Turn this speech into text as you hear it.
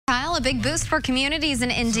A big boost for communities in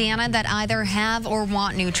Indiana that either have or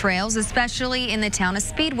want new trails, especially in the town of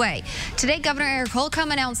Speedway. Today, Governor Eric Holcomb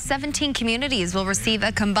announced 17 communities will receive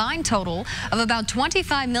a combined total of about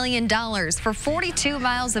 $25 million for 42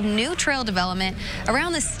 miles of new trail development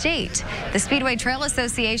around the state. The Speedway Trail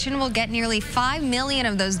Association will get nearly $5 million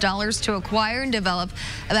of those dollars to acquire and develop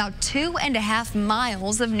about 2.5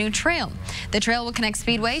 miles of new trail. The trail will connect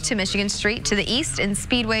Speedway to Michigan Street to the east and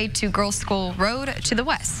Speedway to Girls School Road to the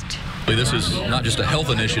west. This is not just a health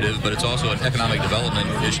initiative, but it's also an economic development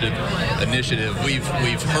initiative. We've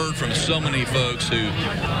heard from so many folks who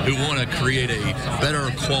want to create a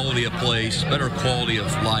better quality of place, better quality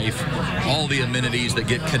of life, all the amenities that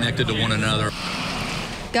get connected to one another.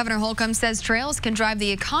 Governor Holcomb says trails can drive the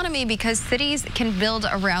economy because cities can build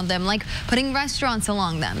around them, like putting restaurants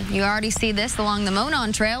along them. You already see this along the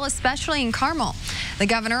Monon Trail, especially in Carmel. The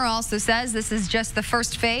governor also says this is just the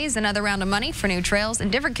first phase. Another round of money for new trails in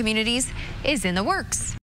different communities is in the works.